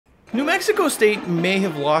New Mexico State may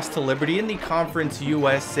have lost to Liberty in the Conference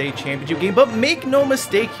USA Championship game, but make no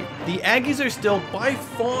mistake here, the Aggies are still by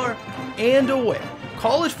far and away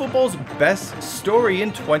college football's best story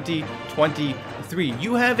in 2023.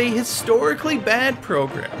 You have a historically bad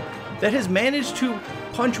program that has managed to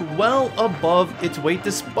punch well above its weight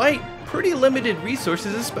despite pretty limited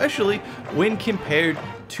resources, especially when compared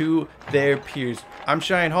to their peers. I'm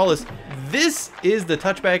Cheyenne Hollis, this is the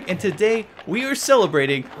Touchback, and today we are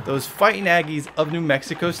celebrating those fighting Aggies of New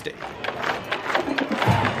Mexico State.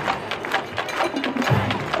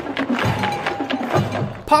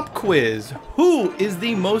 Pop quiz. Who is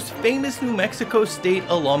the most famous New Mexico State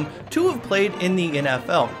alum to have played in the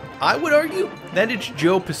NFL? I would argue that it's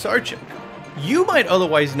Joe Pisarcik. You might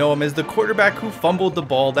otherwise know him as the quarterback who fumbled the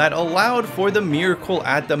ball that allowed for the miracle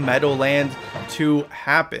at the Meadowlands to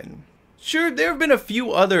happen. Sure, there have been a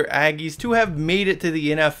few other Aggies to have made it to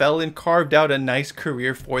the NFL and carved out a nice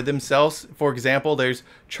career for themselves. For example, there's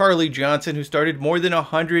Charlie Johnson, who started more than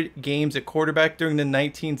 100 games at quarterback during the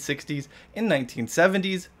 1960s and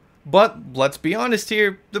 1970s. But let's be honest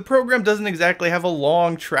here, the program doesn't exactly have a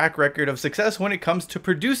long track record of success when it comes to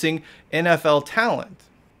producing NFL talent.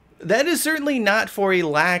 That is certainly not for a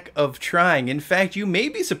lack of trying. In fact, you may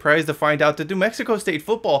be surprised to find out that New Mexico State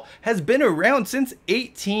football has been around since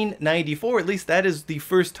 1894. At least that is the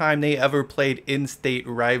first time they ever played in-state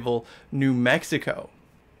rival New Mexico.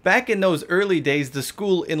 Back in those early days, the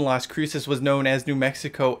school in Las Cruces was known as New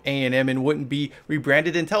Mexico A&M and wouldn't be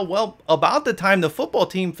rebranded until, well, about the time the football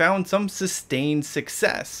team found some sustained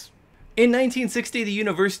success. In 1960, the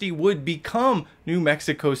university would become New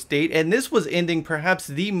Mexico State, and this was ending perhaps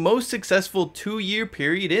the most successful two-year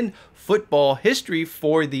period in football history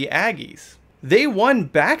for the Aggies. They won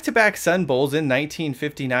back-to-back Sun Bowls in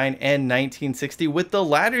 1959 and 1960, with the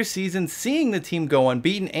latter season seeing the team go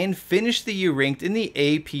unbeaten and finish the year ranked in the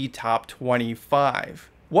AP Top 25.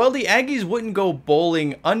 While the Aggies wouldn't go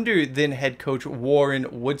bowling under then head coach Warren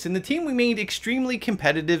Woodson, the team remained extremely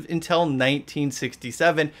competitive until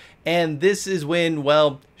 1967, and this is when,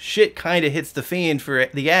 well, shit kinda hits the fan for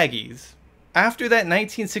the Aggies. After that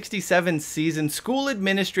 1967 season, school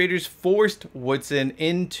administrators forced Woodson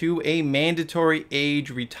into a mandatory age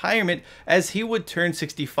retirement as he would turn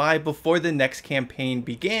 65 before the next campaign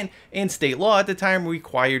began, and state law at the time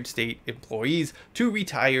required state employees to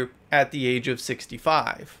retire at the age of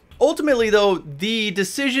 65. Ultimately, though, the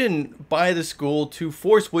decision by the school to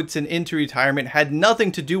force Woodson into retirement had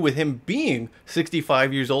nothing to do with him being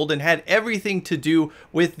 65 years old and had everything to do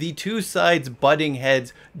with the two sides butting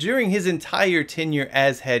heads during his entire tenure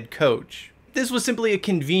as head coach. This was simply a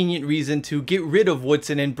convenient reason to get rid of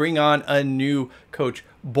Woodson and bring on a new coach.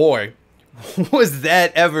 Boy, was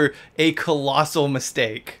that ever a colossal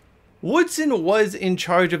mistake. Woodson was in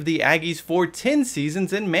charge of the Aggies for 10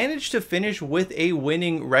 seasons and managed to finish with a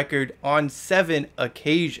winning record on 7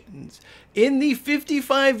 occasions. In the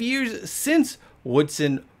 55 years since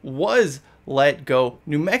Woodson was let go,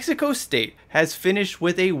 New Mexico State has finished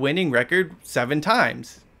with a winning record 7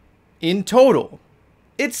 times in total.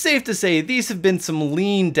 It's safe to say these have been some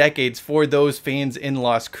lean decades for those fans in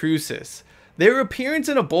Las Cruces. Their appearance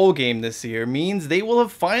in a bowl game this year means they will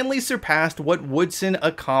have finally surpassed what Woodson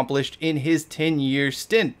accomplished in his 10-year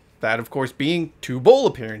stint, that of course being 2 bowl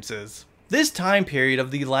appearances. This time period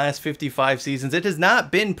of the last 55 seasons, it has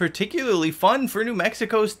not been particularly fun for New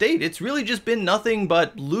Mexico State. It's really just been nothing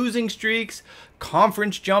but losing streaks,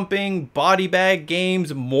 conference jumping, body bag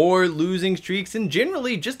games, more losing streaks, and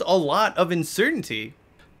generally just a lot of uncertainty.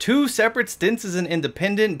 2 separate stints as an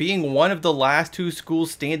independent, being one of the last 2 schools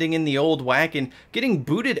standing in the old WAC, and getting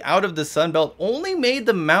booted out of the Sun Belt only made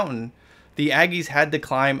the mountain the Aggies had to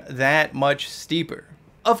climb that much steeper.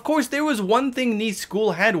 Of course, there was one thing the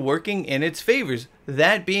school had working in its favors,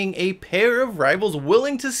 that being a pair of rivals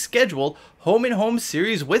willing to schedule home-and-home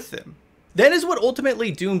series with them. That is what ultimately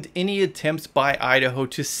doomed any attempts by Idaho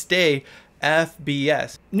to stay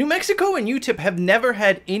FBS. New Mexico and UTEP have never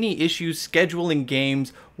had any issues scheduling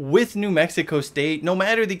games with New Mexico State, no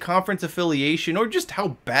matter the conference affiliation or just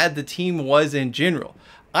how bad the team was in general.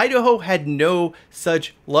 Idaho had no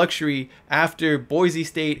such luxury after Boise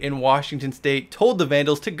State and Washington State told the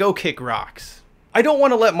Vandals to go kick rocks. I don't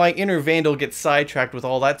want to let my inner Vandal get sidetracked with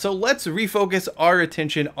all that, so let's refocus our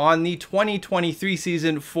attention on the 2023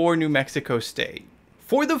 season for New Mexico State.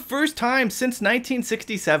 For the first time since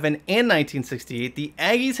 1967 and 1968, the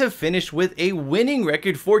Aggies have finished with a winning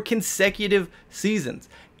record for consecutive seasons.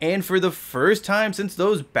 And for the first time since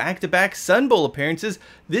those back-to-back Sun Bowl appearances,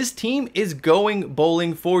 this team is going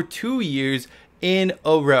bowling for 2 years in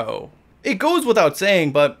a row. It goes without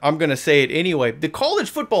saying, but I'm going to say it anyway. The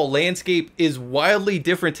college football landscape is wildly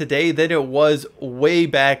different today than it was way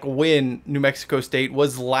back when New Mexico State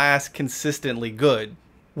was last consistently good.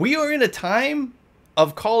 We are in a time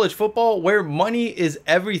of college football where money is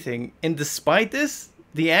everything, and despite this,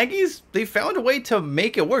 the Aggies, they found a way to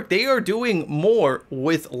make it work. They are doing more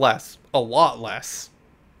with less, a lot less.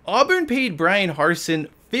 Auburn paid Brian Harsin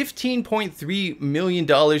 $15.3 million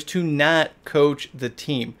to not coach the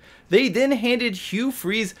team. They then handed Hugh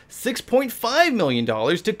Freeze $6.5 million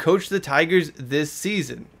to coach the Tigers this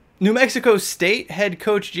season. New Mexico State head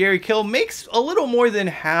coach Jerry Kill makes a little more than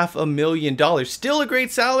 $500,000. Still a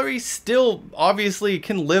great salary, still obviously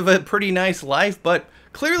can live a pretty nice life, but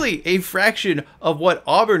clearly a fraction of what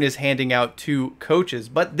Auburn is handing out to coaches.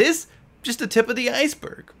 But this, just the tip of the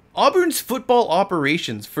iceberg. Auburn's football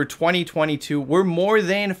operations for 2022 were more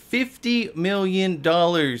than $50 million.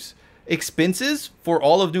 Expenses for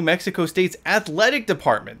all of New Mexico State's athletic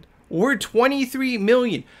department were $23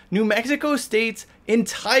 million. New Mexico State's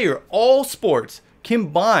entire all sports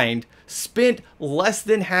combined spent less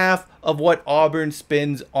than half of what Auburn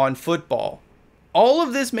spends on football. All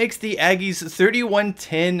of this makes the Aggies'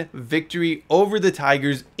 31-10 victory over the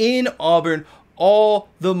Tigers in Auburn all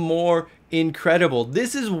the more incredible.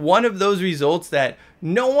 This is one of those results that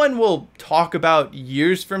no one will talk about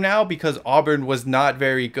years from now because Auburn was not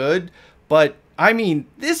very good. But I mean,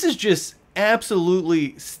 this is just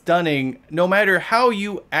absolutely stunning no matter how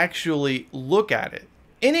you actually look at it.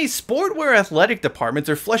 In a sport where athletic departments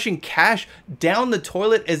are flushing cash down the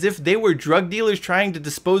toilet as if they were drug dealers trying to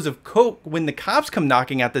dispose of coke when the cops come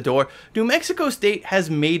knocking at the door, New Mexico State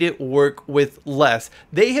has made it work with less.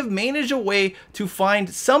 They have managed a way to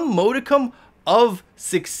find some modicum of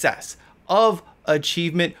success, of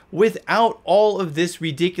achievement without all of this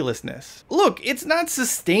ridiculousness. Look, it's not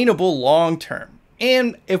sustainable long term.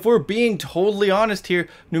 And if we're being totally honest here,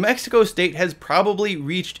 New Mexico State has probably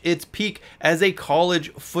reached its peak as a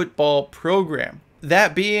college football program.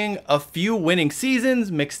 That being a few winning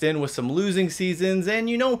seasons mixed in with some losing seasons,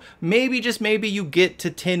 and you know, maybe just maybe you get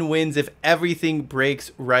to 10 wins if everything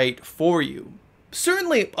breaks right for you.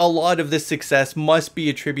 Certainly a lot of this success must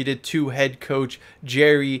be attributed to head coach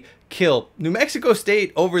Jerry Kill. New Mexico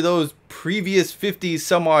State, over those previous 50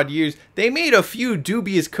 some odd years, they made a few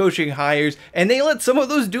dubious coaching hires, and they let some of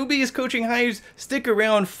those dubious coaching hires stick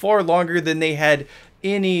around far longer than they had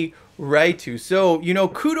any right to. So, you know,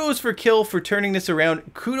 kudos for Kill for turning this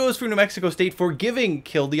around. Kudos for New Mexico State for giving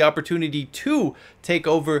Kill the opportunity to take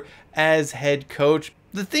over as head coach.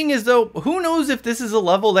 The thing is, though, who knows if this is a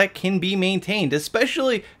level that can be maintained,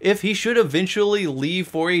 especially if he should eventually leave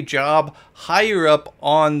for a job higher up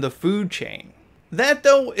on the food chain. That,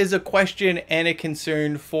 though, is a question and a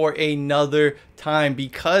concern for another time,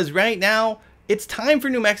 because right now, it's time for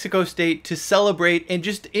New Mexico State to celebrate and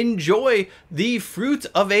just enjoy the fruits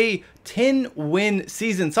of a 10-win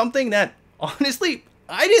season, something that, honestly,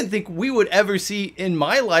 I didn't think we would ever see in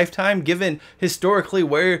my lifetime, given historically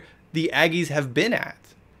where the Aggies have been at.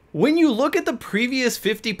 When you look at the previous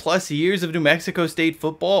 50+ years of New Mexico State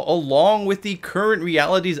football, along with the current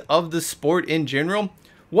realities of the sport in general,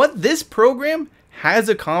 what this program has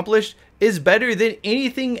accomplished is better than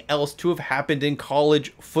anything else to have happened in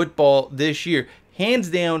college football this year. Hands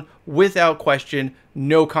down, without question,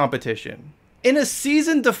 no competition. In a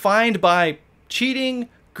season defined by cheating,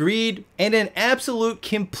 greed, and an absolute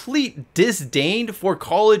complete disdain for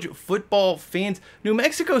college football fans, New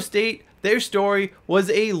Mexico State, their story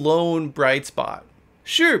was a lone bright spot.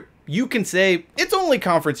 Sure, you can say it's only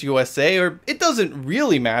Conference USA or it doesn't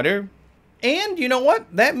really matter. And you know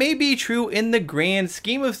what? That may be true in the grand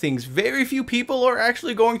scheme of things. Very few people are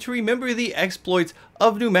actually going to remember the exploits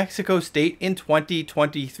of New Mexico State in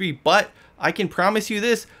 2023. But I can promise you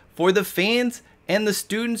this, for the fans and the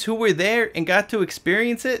students who were there and got to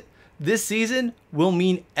experience it, this season will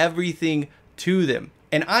mean everything to them.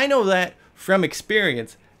 And I know that from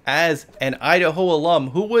experience as an Idaho alum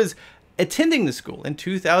who was attending the school in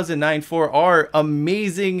 2009 for our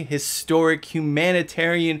amazing, historic,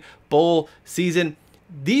 humanitarian bowl season.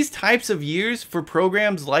 These types of years for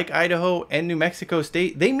programs like Idaho and New Mexico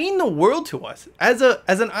State, they mean the world to us. As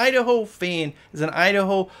an Idaho fan, as an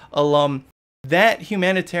Idaho alum, that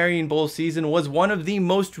humanitarian bowl season was one of the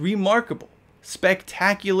most remarkable,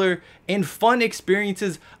 spectacular, and fun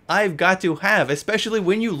experiences I've got to have, especially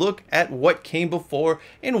when you look at what came before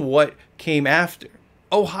and what came after.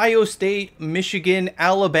 Ohio State, Michigan,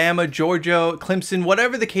 Alabama, Georgia, Clemson,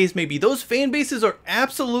 whatever the case may be, those fan bases are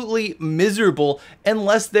absolutely miserable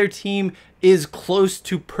unless their team is close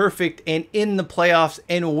to perfect and in the playoffs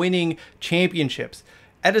and winning championships.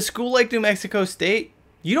 At a school like New Mexico State,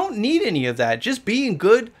 You don't need any of that. Just being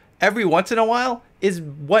good every once in a while is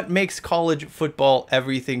what makes college football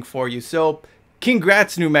everything for you. So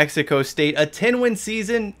congrats, New Mexico State. A 10-win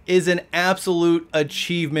season is an absolute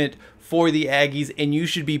achievement for the Aggies, and you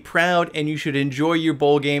should be proud, and you should enjoy your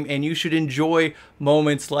bowl game, and you should enjoy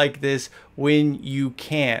moments like this when you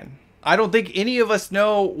can. I don't think any of us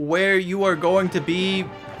know where you are going to be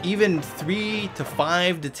even 3 to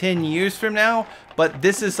 5 to 10 years from now, but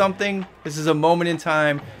this is a moment in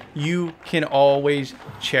time you can always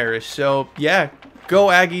cherish. So yeah, go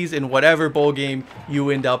Aggies in whatever bowl game you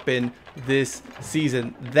end up in this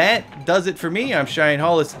season. That does it for me. I'm Cheyenne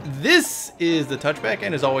Hollis. This is the Touchback,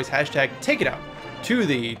 and as always, hashtag take it out to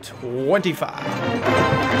the 25.